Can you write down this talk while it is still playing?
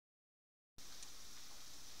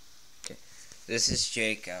This is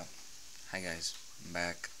Jake. Hi guys, I'm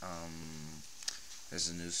back. There's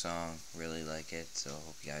a new song. Really like it, so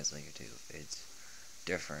hope you guys like it too. It's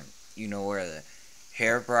different. You know where the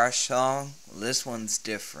hairbrush song? This one's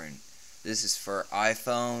different. This is for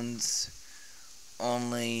iPhones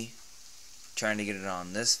only. Trying to get it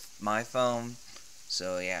on my phone.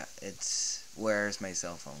 So yeah, it's where's my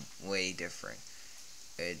cell phone? Way different.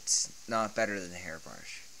 It's not better than the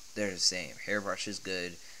hairbrush. They're the same. Hairbrush is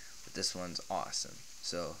good, but this one's awesome.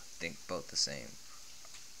 So think both the same.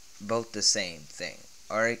 Both the same thing.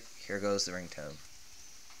 Alright, here goes the ringtone.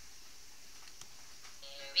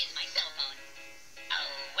 Where is my cell phone?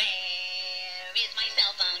 Oh, where is my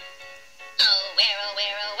cell phone? Oh, where, oh,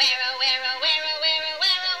 where, oh, where, oh, where, oh, where, oh, where, oh,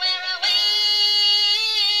 where, oh, where, oh, where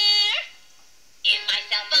is my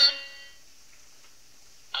cell phone?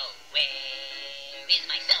 Oh, where is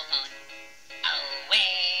my cell phone? Oh,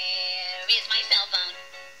 where is my cell phone?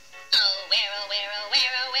 Oh, where, oh, where, oh,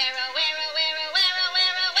 where, oh, where, oh, where, oh, where, oh, where, oh,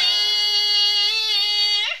 where, oh, where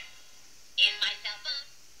is my cell phone?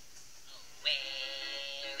 Oh,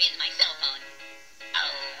 where is my cell phone?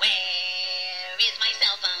 Oh, where is my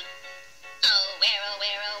cell phone? Oh, where, oh,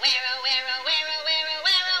 where, oh, where, oh, where, oh, where, oh, where, oh,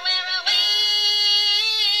 where, oh, where, oh, where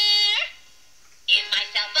is my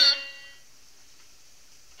cell phone?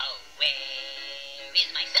 Oh, where is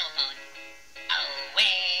my cell phone? Oh,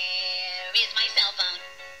 where is my cell phone?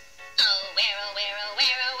 Oh, where, oh, where, oh,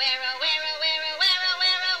 where, oh, where, oh, where, oh, where, oh, where, oh,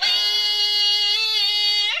 where, oh, where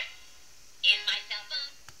is my cell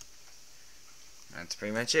phone? That's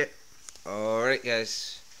pretty much it. Alright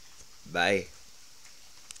guys. Bye.